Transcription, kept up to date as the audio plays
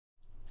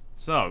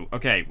So,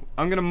 okay,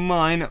 I'm gonna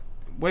mine.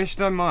 Where should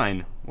I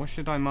mine? What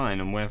should I mine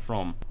and where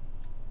from?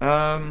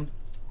 I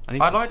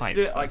need I'd some like to pipe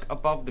do it first. like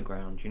above the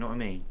ground. You know what I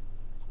mean?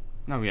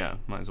 Oh yeah,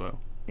 might as well.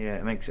 Yeah,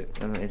 it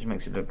just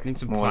makes it look Need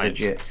some more pipes.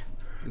 legit.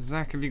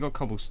 Zach, have you got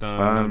cobblestone?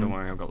 No, don't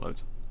worry, I've got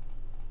loads.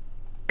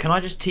 Can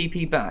I just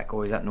TP back,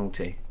 or is that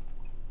naughty?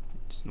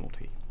 It's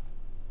naughty.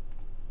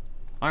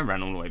 I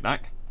ran all the way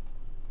back.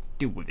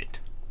 Deal with it.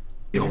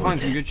 If Deal you with find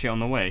some it. good shit on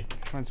the way,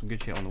 find some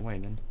good shit on the way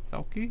then.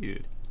 So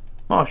good.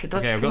 Oh, should I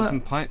Okay, just I've kill got that? some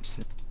pipes.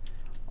 How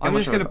I'm much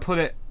just have I gonna got? put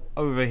it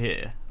over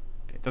here.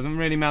 It doesn't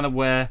really matter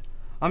where.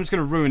 I'm just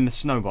gonna ruin the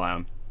snow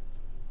biome. I'm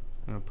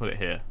gonna put it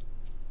here.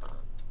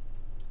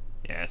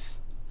 Yes.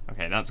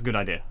 Okay, that's a good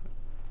idea.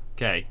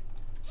 Okay.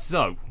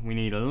 So, we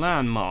need a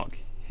landmark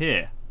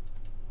here.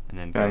 And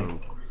then Okay.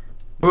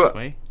 go this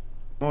way.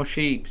 More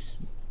sheeps.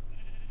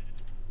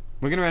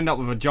 We're gonna end up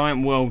with a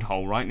giant world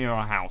hole right near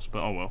our house,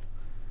 but oh well.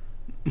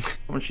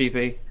 Come on,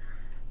 sheepy.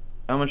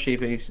 Come on,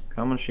 sheepies.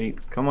 Come on, sheep.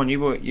 Come on, you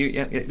boy.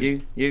 Yeah,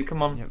 you.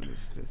 Come on. Yeah, but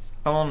it's this.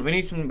 Come on. We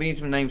need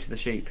some names for the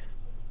sheep.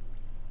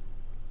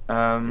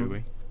 Do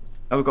we?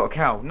 Oh, we've got a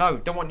cow. No,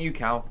 don't want you,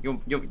 cow.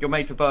 You're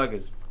made for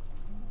burgers.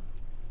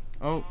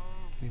 Oh,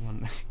 we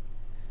want.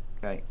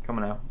 Okay, come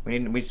on now. We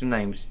need some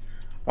names.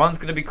 One's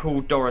gonna be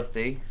called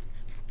Dorothy.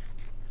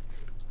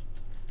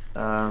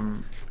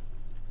 The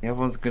other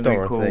one's gonna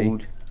be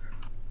called.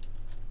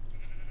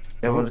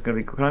 The other one's gonna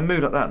be. Can I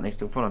move like that and they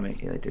still follow me?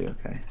 Yeah, they do.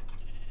 Okay.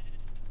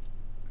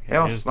 They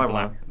are Here's slow the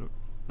one.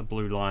 the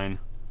blue line.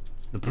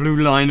 The blue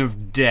line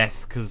of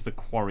death, because the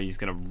quarry's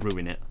gonna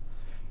ruin it.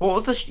 What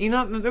was the? You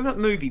know, remember that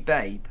movie,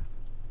 Babe?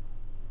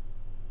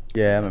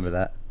 Yeah, I remember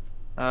that.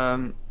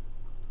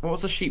 What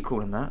was the sheep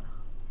called in that?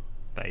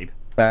 Babe.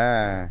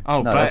 Bah.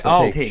 Oh, no, that's the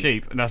oh, pig.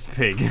 sheep. That's the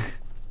pig.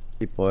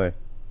 Sheep boy.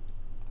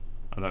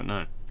 I don't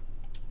know.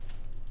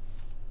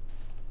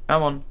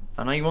 Come on.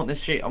 I know you want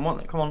this sheep. I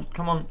want it. Come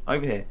on,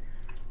 over here.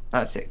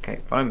 That's it. Okay,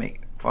 follow me.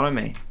 Follow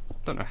me.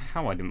 Don't know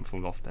how I didn't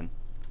fall off then.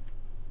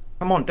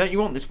 Come on, don't you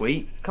want this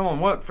wheat? Come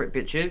on, work for it,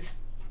 bitches.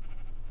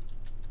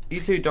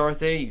 You too,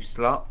 Dorothy, you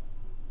slut.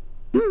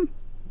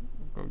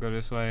 Gotta go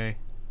this way.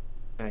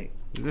 Okay.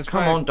 This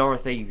Come way. on,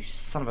 Dorothy, you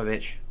son of a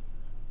bitch.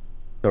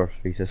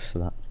 Dorothy's a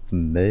slut.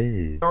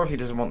 Me. Dorothy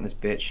doesn't want this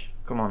bitch.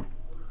 Come on.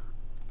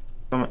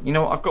 Come on. You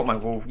know what? I've got my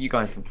wall. You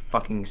guys can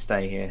fucking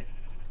stay here.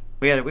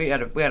 We had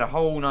a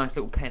whole nice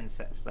little pen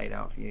set laid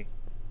out for you.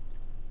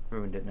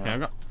 Ruined it now.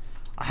 Okay,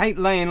 I hate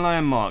laying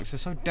landmarks. They're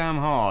so damn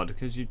hard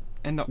because you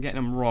end up getting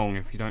them wrong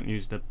if you don't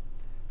use the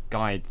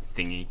guide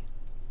thingy,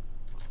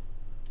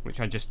 which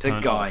I just The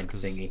turned guide off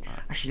 'cause, thingy.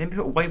 Actually, let me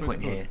put a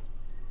waypoint here.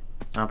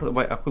 And I put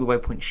the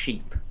waypoint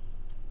sheep.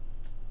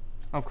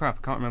 Oh crap!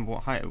 I can't remember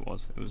what height it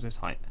was. It was this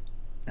height.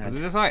 Was it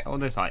this height or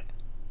this height?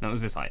 No, it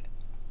was this height.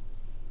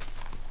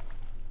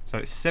 So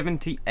it's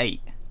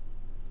 78.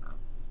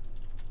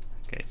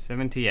 Okay,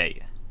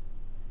 78.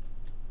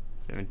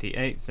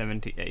 78,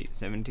 78,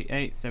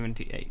 78,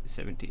 78,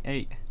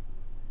 78.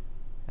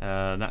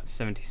 That's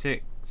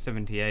 76,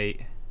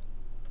 78.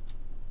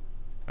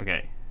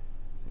 Okay.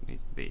 So it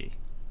needs to be...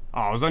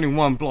 Oh, I was only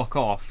one block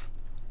off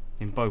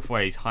in both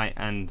ways, height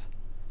and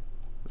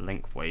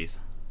lengthways.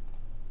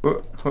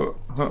 I'm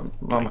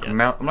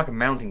like a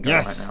mountain guy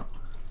Yes. right now.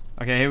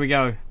 Okay, here we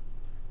go.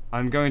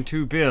 I'm going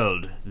to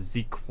build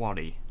the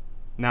quarry.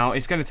 Now,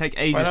 it's going to take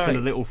ages for the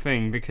little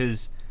thing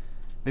because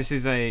this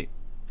is a...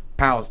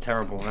 Power's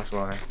terrible, that's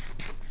why.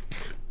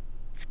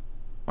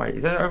 Wait,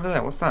 is that over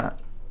there? What's that?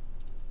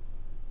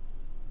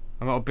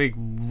 I've got a big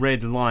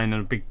red line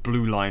and a big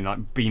blue line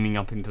like beaming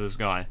up into the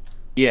sky.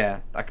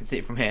 Yeah, I can see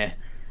it from here.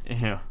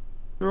 Yeah.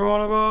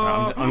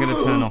 Right, I'm going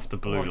to turn off the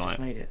blue I just light.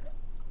 made it.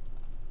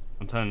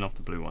 I'm turning off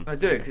the blue one. I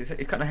do it because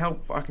it's kind of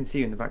helpful. I can see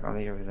you in the back. Oh,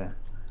 there, over there.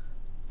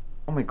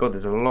 Oh my god,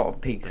 there's a lot of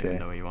pigs I don't here.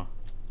 know where you are.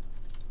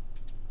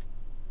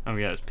 Oh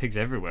yeah, there's pigs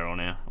everywhere on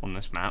here, on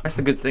this map. That's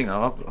the good thing.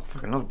 I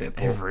fucking love a bit of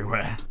pork.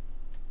 Everywhere.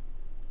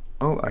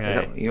 Oh, Okay. is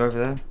that you over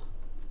there?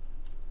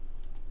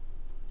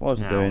 What was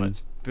it Now doing?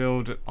 let's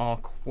build our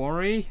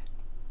quarry.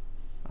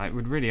 It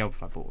would really help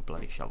if I bought a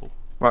bloody shovel.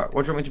 Right,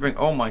 what do you want me to bring?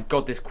 Oh my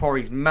god, this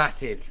quarry's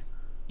massive.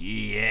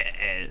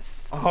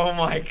 Yes. Oh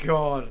my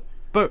god.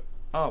 But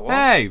Oh, what?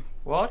 hey!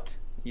 What?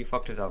 You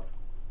fucked it up.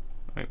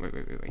 Wait.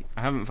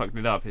 I haven't fucked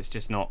it up. It's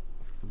just not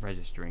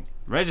registering.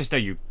 Register,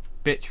 you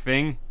bitch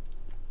thing.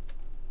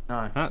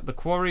 No. The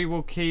quarry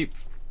will keep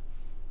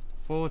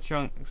 4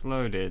 chunks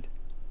loaded.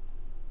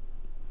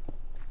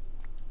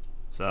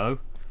 So?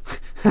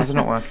 How's it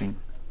not working?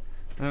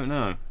 I don't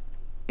know. Are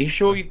you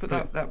sure you put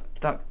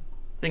that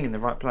thing in the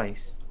right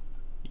place?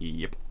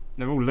 Yep.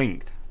 They're all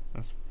linked.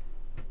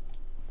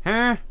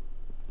 Huh?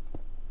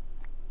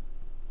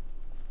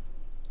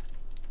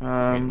 Wait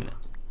a minute.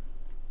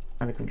 I'm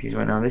kind of confused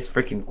right now. This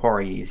freaking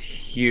quarry is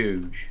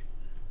huge.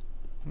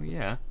 Well,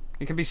 yeah.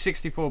 It can be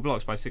 64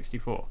 blocks by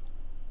 64.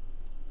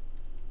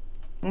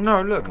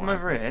 No, look, come Alright.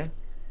 over here.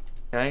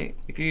 Okay,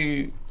 if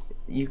you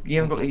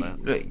haven't got the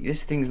that. look.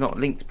 This thing's not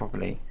linked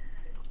properly.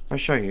 I'll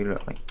show you.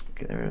 Look, like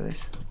get rid of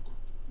this.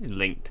 It's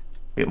linked.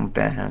 Get my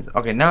bare hands.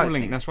 Okay, now All it's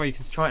linked. linked. That's why you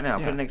can Try it now.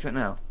 Yeah. Put it next to it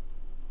now.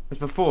 Because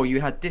before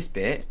you had this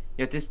bit,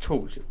 you had this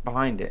torch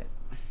behind it.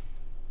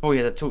 Before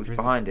you had a torch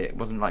behind it, it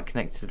wasn't like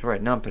connected to the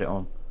thread. Now I put it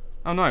on.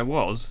 Oh no, it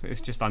was. It's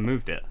just I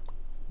moved it.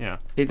 Yeah.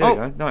 See, there you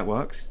go. Now it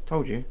works.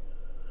 Told you.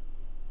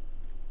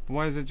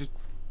 Why is it just?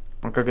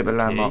 I'll go get the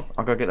landmark.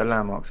 I'll go get the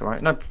landmarks. All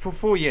right. No,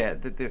 before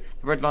the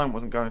red line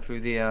wasn't going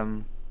through the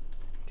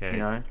Okay. You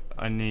know.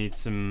 I need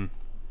some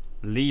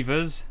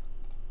levers.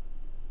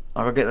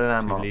 I'll go get the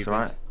landmarks. All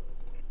right.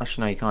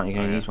 Actually, no, you can't. You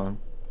can only use one.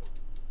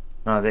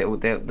 No,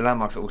 the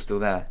landmarks are all still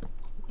there.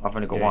 I've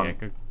only got one.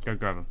 Yeah, go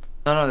grab them.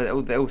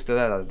 No, they're all still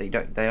there though. You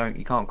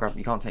can't grab.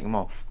 You can't take them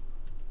off.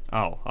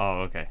 Oh,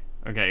 okay.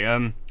 Okay.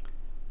 I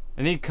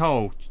need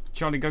coal.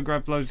 Charlie, go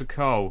grab loads of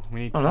coal.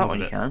 We need. Oh, tons that of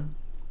one it. you can.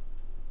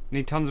 We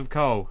need tons of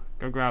coal.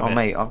 Go grab it. Oh,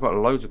 mate, I've got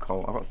loads of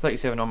coal. I've got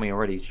 37 on me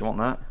already. Do you want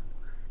that?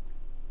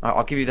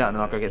 I'll give you that and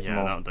then I'll go get some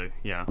more. Yeah, that'll do.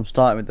 Yeah. I'm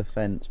starting with the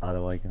fence, by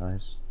the way,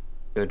 guys.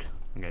 Good.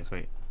 Okay,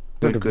 sweet.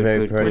 Good.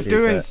 We're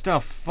doing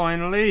stuff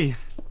finally.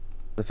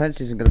 The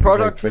fence isn't going to be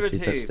very pretty,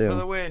 Productivity but for still.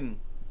 the win.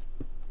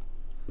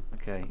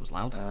 Okay. That was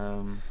loud.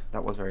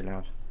 That was very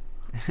loud.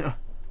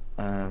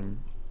 I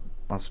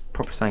was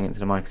proper saying it to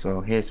the mic as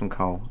well. Here's some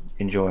coal.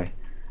 Enjoy.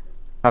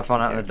 Have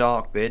fun out in the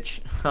dark,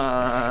 bitch.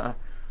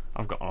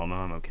 I've got armor.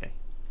 I'm okay.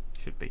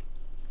 Should be.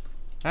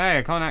 Hey,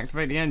 I can't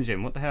activate the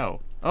engine. What the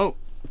hell? Oh.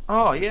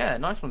 Oh yeah,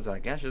 nice one,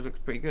 Zach. Actually, it looks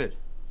pretty good.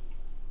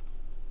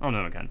 Oh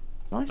no, again.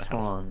 Nice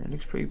one. It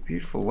looks pretty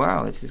beautiful.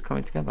 Wow, this is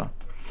coming together.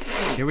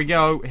 Here we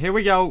go. Here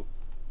we go.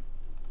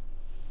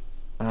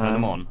 Turn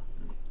them on.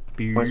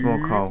 Where's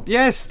more coal?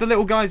 Yes, the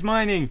little guy's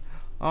mining.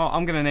 Oh,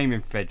 I'm gonna name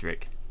him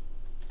Fredrick.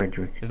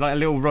 Fredrick. It's like a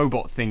little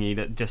robot thingy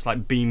that just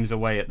like beams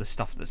away at the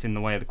stuff that's in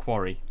the way of the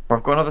quarry.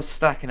 I've got another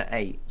stack and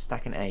 8.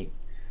 Stack and 8.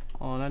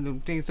 Oh, that little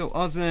thing's so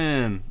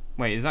awesome.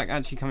 Wait, is that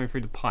actually coming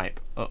through the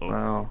pipe? Uh-oh.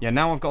 Wow. Yeah,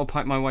 now I've got to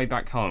pipe my way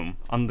back home,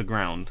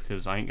 underground,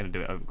 because I ain't going to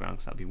do it overground,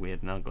 because that'd be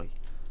weird and ugly.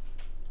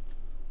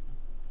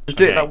 Just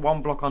do it that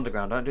one block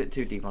underground, don't do it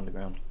too deep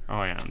underground.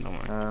 Oh, yeah,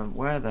 don't worry.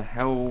 Where the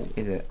hell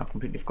is it? I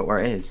completely forgot where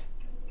it is.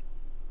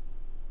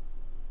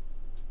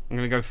 I'm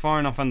going to go far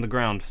enough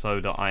underground so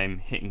that I'm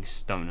hitting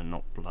stone and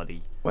not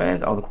bloody.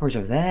 Where's... Oh, the quarry's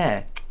over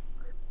there.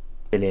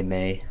 Silly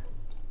me.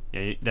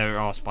 Yeah, there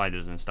are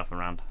spiders and stuff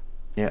around.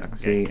 Yeah, I can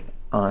see...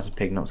 Oh, that's a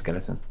pig, not a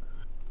skeleton.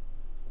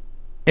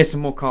 Here's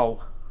some more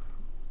coal.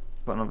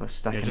 Got another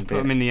stack Yeah, and a just bit.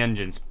 put them in the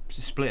engines.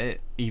 Split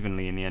it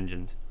evenly in the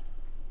engines.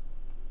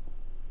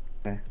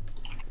 Okay.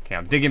 Okay,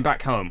 I'm digging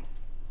back home.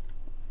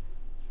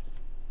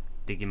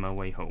 Digging my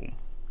way home.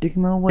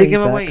 Digging my way Digging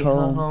my back way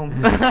home.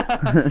 home.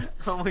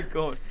 Oh my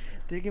god.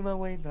 Digging my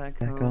way back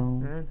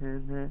home.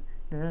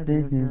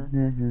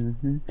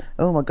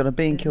 Oh my god, I'm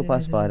being killed by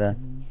a spider.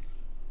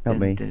 Help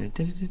me.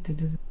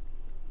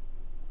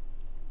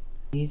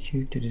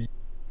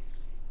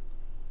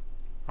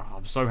 Oh,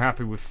 I'm so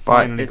happy we've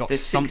Right, finally got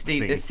there's something.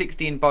 60. There's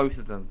 60 in both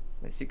of them.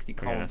 There's 60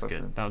 coal Okay, in that's both of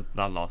good. them.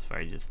 That'll last for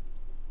ages.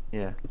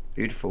 Yeah,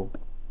 beautiful.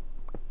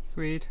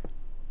 Sweet.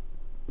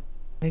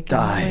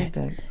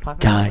 Die.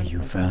 Die, you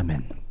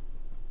vermin.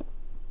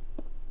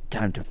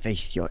 Time to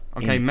face your...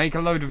 Okay, make a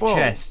load of Whoa.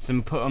 chests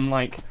and put them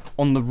like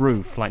on the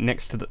roof, like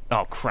next to the.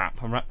 Oh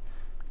crap! I'm right.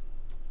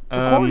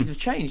 The quarries have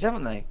changed,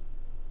 haven't they?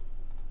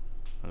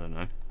 I don't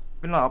know.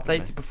 Been like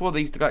updated before. They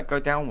used to go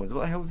downwards.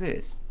 What the hell is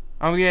this?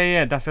 Oh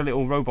yeah, that's a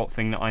little robot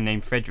thing that I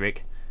named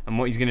Fredrick. And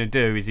what he's gonna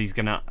do is he's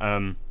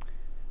gonna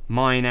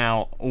mine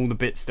out all the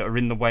bits that are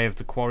in the way of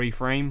the quarry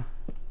frame,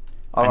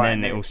 and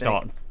then it'll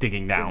start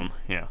digging down.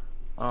 Yeah.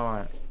 All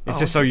right. It's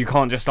just so you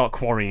can't just start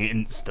quarrying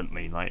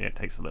instantly. Like it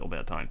takes a little bit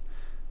of time.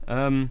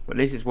 But at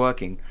least it's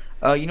working.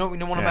 You know what we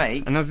don't want to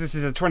make? And as this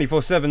is a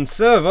 24/7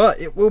 server,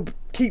 it will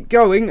keep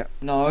going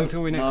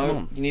until we next come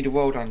on. You need a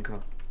world anchor.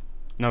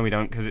 No, we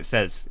don't, because it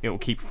says it will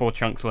keep 4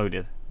 chunks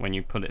loaded when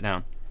you put it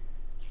down,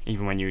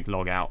 even when you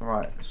log out.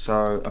 Right.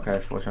 So okay,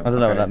 4 chunks. I don't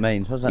know what that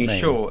means. What does that Are you mean?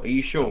 sure? Are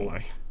you Don't sure?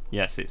 worry.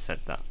 Yes, it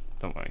said that.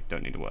 Don't worry.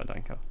 Don't need a word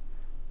anchor.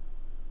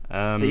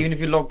 But even if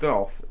you're logged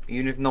off,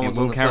 even if no one's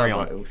will on the carry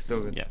server, on. it will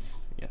still. Yes.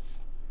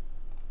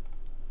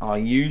 Are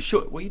you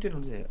sure? What are you doing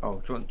on here? Oh,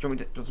 do you want me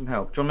to do some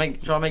help? Do you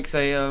want shall I make shall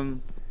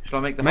I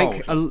make the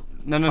Make hole?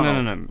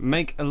 no.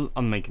 Make a.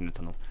 I'm making the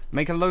tunnel.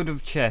 Make a load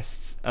of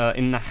chests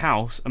in the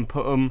house and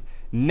put them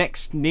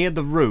near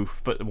the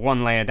roof, but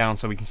one layer down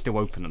so we can still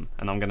open them.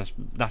 And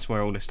that's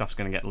where all this stuff's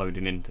gonna get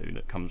loaded into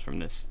that comes from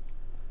this.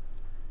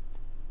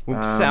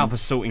 We'll set up a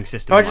sorting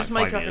system. Can I in just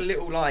like make 5 like a years.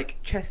 little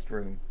like chest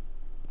room?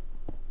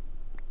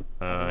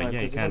 Yeah,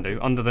 you can do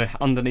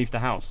underneath the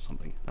house or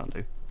something. That'll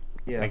do.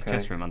 Yeah. Make a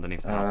chest room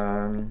underneath the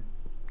house.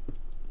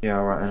 Yeah.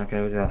 All right then.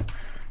 Okay, we'll do that.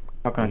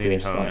 How can I do Nearly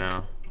this? home Like,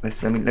 now.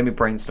 let me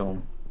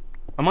brainstorm.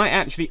 Am I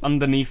actually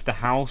underneath the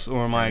house,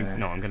 or am I? Yeah.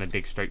 No, I'm gonna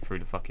dig straight through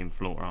the fucking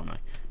floor, aren't I?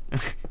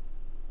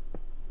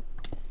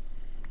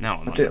 Now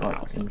I'm I'll under do it the like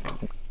house. I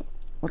think.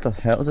 What the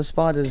hell? The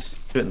spiders...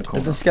 do it in the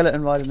corner. There's a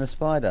skeleton riding a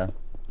spider.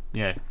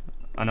 Yeah,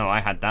 I know.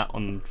 I had that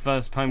on the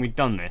first time we'd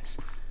done this.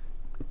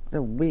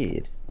 They're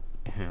weird.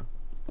 Yeah.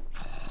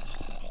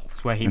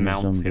 It's where he And a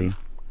mounts zombie. him.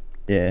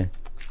 Yeah.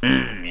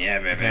 Yeah,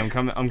 baby. Okay, I'm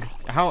coming.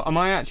 How am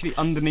I actually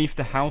underneath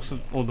the house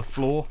or the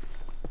floor?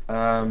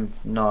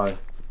 No.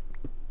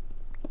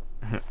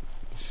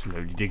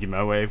 Slowly digging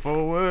my way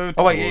forward.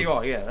 Oh wait, yeah, you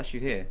are. Yeah, that's you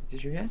here. Is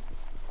this you here?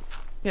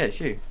 Yeah, it's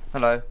you.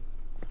 Hello.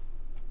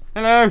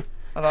 Hello.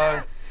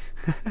 Hello.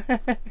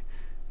 Hello.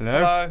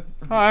 Hello.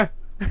 Hi.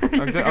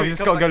 I've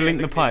just got to go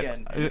link the pipe.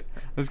 again. I've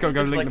just got to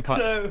go link the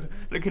pipe. Hello.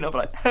 Looking up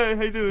like, hey,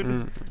 how you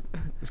doing?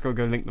 Just got to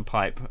go link the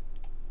pipe.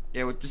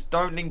 Yeah, well, just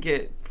don't link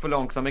it full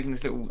on because I'm making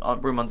this little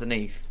room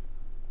underneath.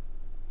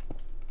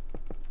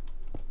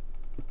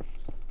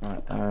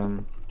 Right.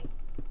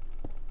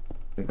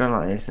 We're going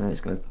like this, and it's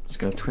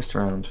gonna twist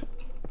around.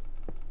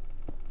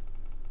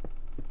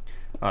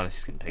 Oh, this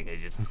is gonna take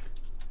ages.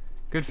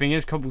 Good thing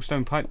is,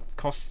 cobblestone pipe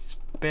costs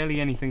barely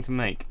anything to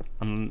make.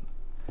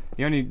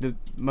 The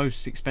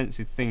most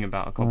expensive thing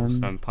about a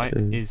cobblestone pipe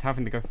is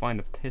having to go find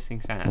a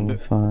pissing sand.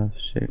 4, 5,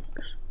 6,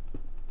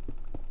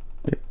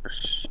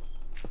 6.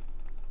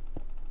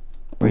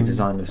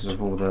 Redesign this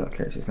with all the.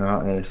 Okay, so it's going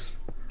like this.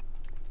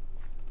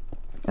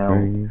 Now.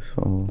 3,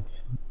 4,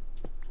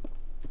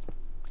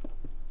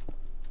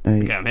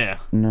 8, Okay, I'm here.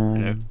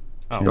 9.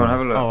 Oh, Go on, have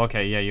a look. Oh,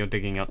 okay, yeah, you're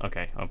digging up.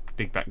 Okay, I'll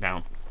dig back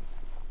down.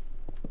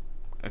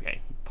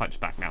 Okay, pipe's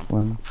back now.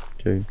 1,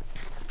 2,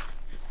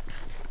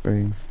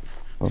 3,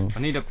 4. I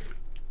need a.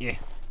 Yeah.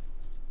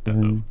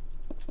 7,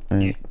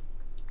 8.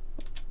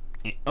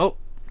 Yeah. Oh!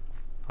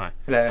 Hi.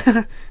 Hello.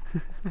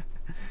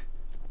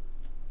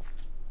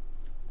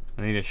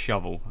 I need a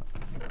shovel.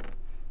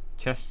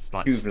 Chest's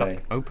like Jubilee.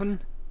 stuck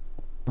open?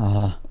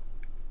 Ah.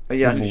 But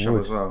yeah, I need a Wood. shovel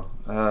as well.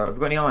 Have we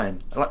got any iron?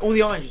 Like all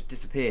the iron just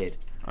disappeared.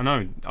 I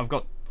know, I've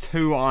got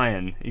 2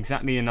 iron,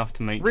 exactly enough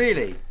to make.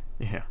 Really?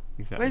 Yeah,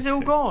 exactly. Where's it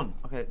all gone?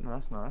 Okay, no,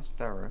 that's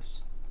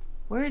ferrous.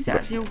 Where is it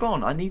actually all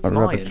gone? I need A some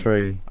rubber iron.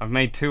 tree. I've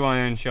made 2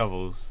 iron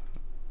shovels.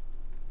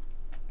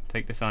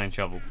 Take this iron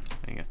shovel.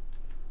 There you go.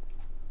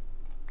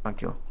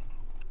 Thank you.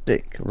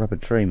 Thick rubber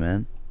tree,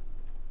 man.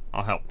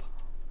 I'll help.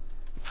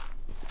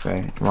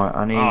 Okay, right,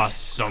 I need. Ah,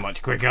 so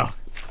much quicker.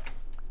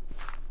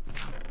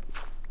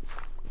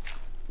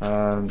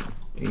 Are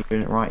you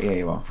doing it right? Yeah,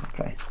 you are.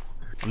 Okay.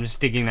 I'm just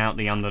digging out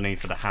the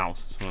underneath of the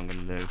house. That's what I'm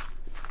going to do.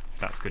 If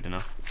that's good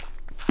enough.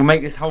 We'll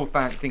make this whole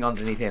thing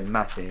underneath here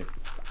massive.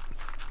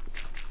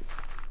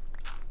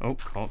 Oh,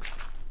 cock.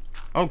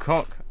 Oh,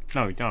 cock.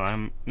 No,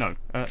 no,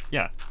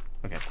 yeah.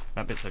 Okay,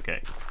 that bit's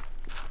okay.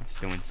 I'm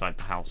still inside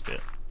the house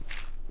bit.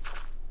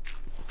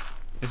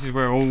 This is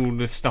where all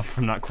the stuff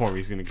from that quarry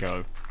is going to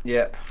go.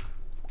 Yep.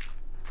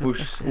 All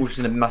just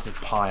in a massive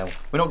pile.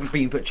 We're not going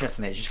to put chests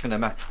in it. It's just going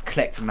to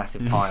collect a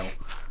massive pile.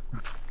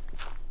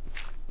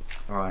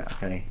 Right.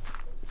 Okay.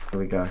 Here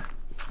we go.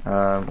 What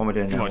am I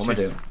doing now? Watch What am I this.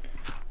 doing?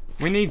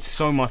 We need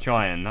so much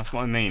iron. That's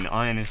what I mean.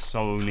 Iron is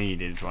so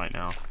needed right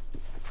now.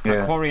 That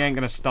Yeah. quarry ain't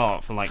going to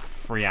start for like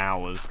 3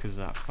 hours because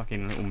that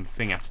fucking little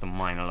thing has to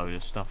mine a load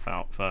of stuff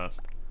out first.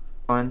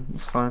 Fine.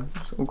 It's fine.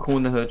 It's all cool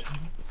in the hood.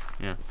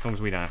 Yeah, as long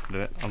as we don't have to do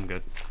it, I'm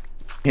good.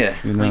 Yeah.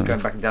 You We know. ain't going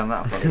back down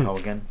that bloody hole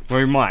again. Well,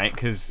 we might,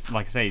 because,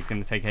 like I say, it's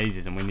going to take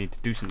ages and we need to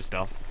do some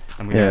stuff,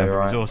 and we Yeah, don't have the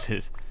right.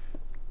 resources.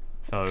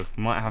 So,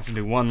 we might have to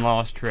do one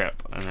last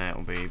trip, and then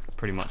it'll be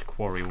pretty much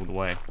quarry all the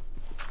way.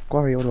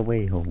 Quarry all the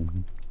way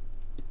home.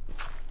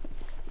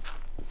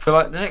 So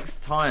like the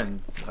next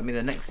time, I mean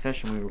the next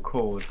session we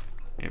record,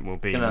 It will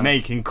be Gonna-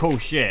 making cool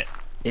shit.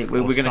 we're Or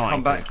going to starting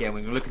come back to. here and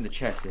we're going to look in the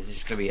chest. There's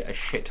just going to be a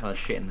shit ton of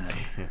shit in there.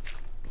 Well,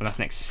 that's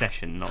next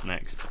session, not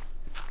next.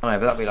 I know,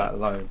 but that'll be like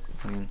loads.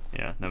 I mean,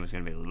 Yeah, there was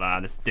going to be a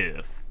lot of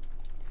stuff.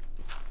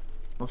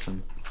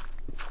 awesome.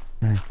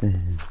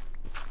 Nothing.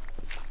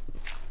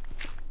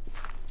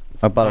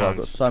 Oh, by the way, I've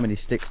got Nice. so many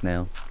sticks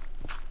now.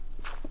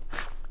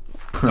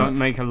 Don't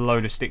make a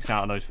load of sticks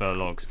out of those fir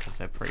logs, because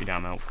they're pretty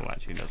damn helpful,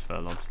 actually, those fir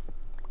logs.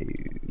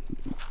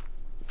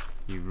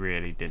 You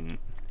really didn't.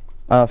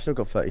 Oh, I've still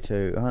got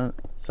 32.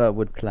 Fir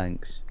wood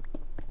planks.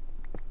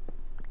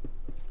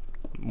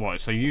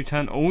 What, so you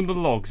turn all the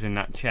logs in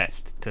that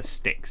chest to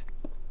sticks?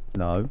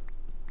 No,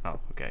 Oh,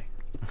 okay.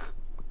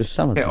 just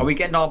some of Okay, them. are we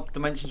getting our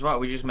dimensions right? Or are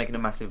we just making a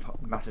massive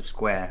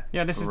square?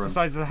 Yeah, this a is the room?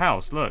 size of the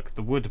house. Look,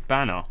 the wood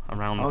banner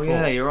around the Oh floor.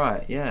 yeah, you're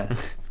right. Yeah.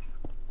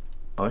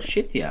 Oh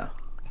shit, yeah.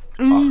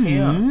 Oh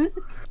yeah.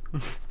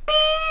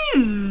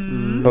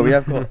 But we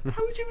have got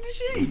How would you with the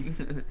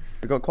sheep?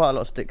 we've got quite a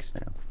lot of sticks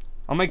now.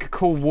 I'll make a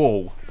cool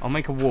wall. I'll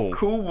make a wall.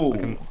 Cool wall.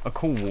 Like a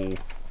cool wall.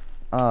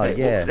 Ah, Hey,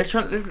 yeah.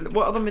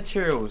 What other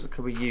materials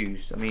could we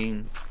use? I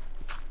mean,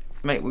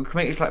 we can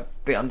make this like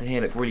bit under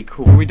here look really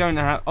cool. Well, we don't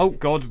have. Oh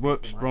God!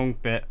 Whoops! Wrong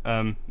bit.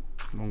 Wrong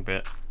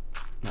bit.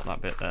 Not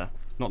that bit there.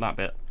 Not that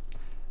bit.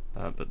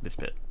 But this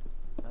bit.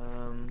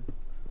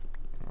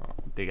 I'll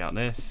dig out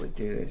this. We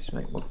do this.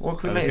 What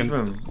can we I make was this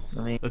room?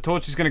 I mean, The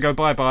torch is gonna go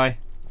bye bye.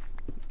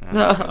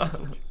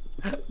 no,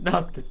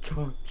 not the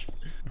torch.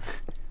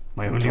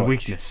 My only torch.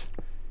 weakness.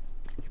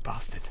 You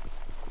bastard.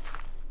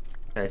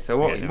 Okay, so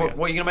what Yeah, there we go.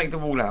 what are you gonna make the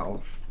wall out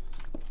of?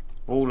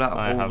 Wall out of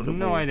I wall. have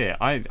no idea.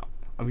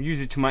 I'll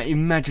use it to my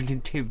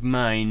imaginative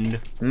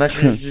mind.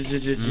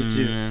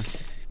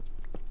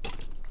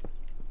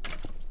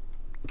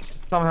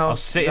 Somehow. I'll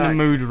sit in a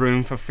mood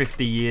room for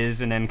 50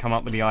 years and then come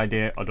up with the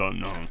idea. I don't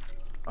know.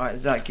 Alright,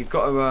 Zach, you've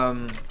got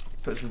to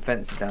put some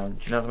fences down.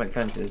 Do you know how to make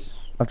fences?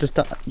 I've just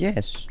done.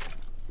 Yes.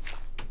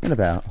 What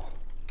about?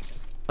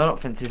 No, not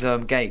fences.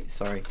 Gates.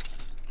 Sorry.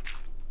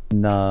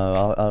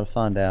 No, I'll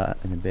find out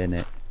in a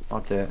minute.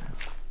 I'll do it.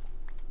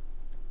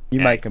 You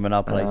Yeah. make them and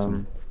I'll place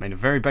them. Made a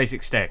very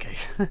basic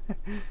staircase.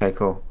 Okay,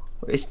 cool.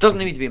 It doesn't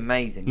need to be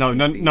amazing. No, It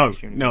no, needs to be no,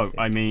 extremely no. basic.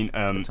 I mean,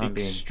 time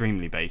being.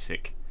 extremely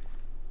basic.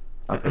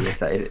 Okay, yes,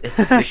 that is.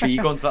 Literally,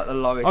 you've gone to like the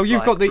lowest. Oh, you've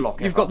like, got the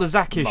block you've got the ever.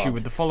 Zack issue Mud.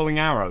 with the following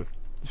arrow,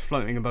 just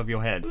floating above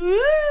your head.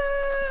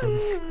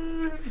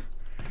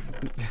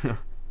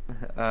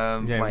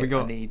 Yeah, wait, we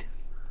got- I need.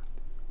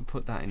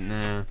 Put that in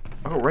there.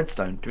 I got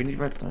redstone. Do we need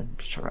redstone?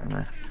 Just chuck that in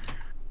there.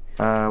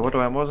 What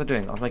was I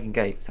doing? I was making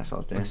gates. That's what I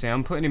was doing. See,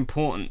 I'm putting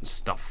important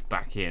stuff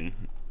back in.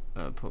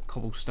 Put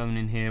cobblestone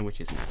in here,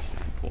 which isn't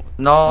actually important.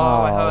 No,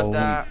 I Oh. heard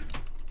that.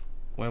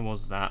 Where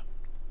was that?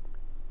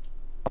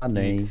 I need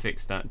Funny. to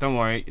fix that. Don't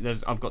worry,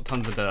 I've got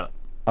tons of dirt.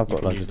 I've You got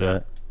can loads use of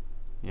dirt.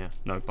 Yeah,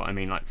 no, but I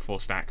mean like 4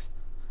 stacks.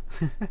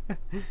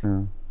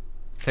 Oh.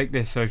 Take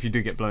this, so if you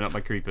do get blown up by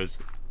creepers,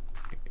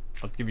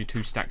 I'll give you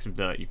 2 stacks of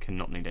dirt. You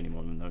cannot need any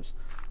more than those.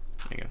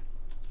 There you go.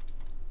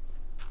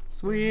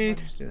 Sweet.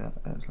 Just do that.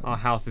 Our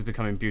house is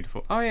becoming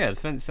beautiful. Oh yeah, the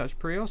fence is actually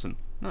pretty awesome.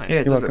 Nice. Yeah,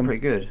 it You're does look welcome.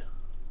 pretty good.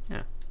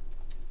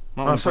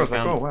 Might Oh, wanna so I was break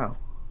like, down- oh wow.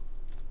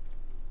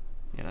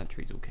 Yeah, that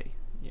tree's okay.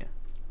 Yeah.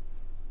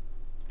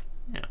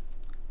 Yeah.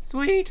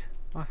 Sweet.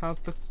 My house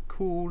looks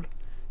cool.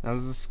 Now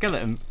there's a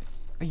skeleton.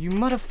 Oh, you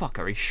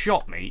motherfucker! He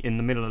shot me in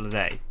the middle of the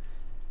day.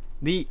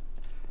 The.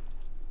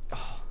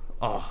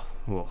 Oh,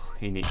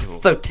 he needs to.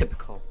 So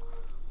typical.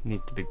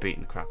 Needs to be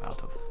beaten the crap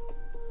out of.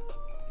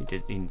 He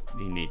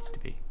needs to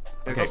be.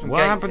 We've Okay, got some what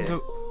gates happened here.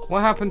 to what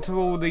happened to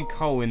all the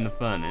coal in the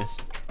furnace?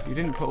 You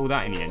didn't put all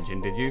that in the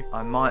engine, did you?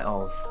 I might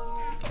have.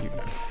 You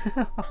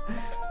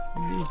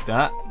you need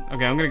that.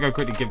 Okay, I'm gonna go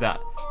quickly give that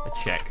a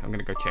check. I'm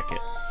gonna go check it.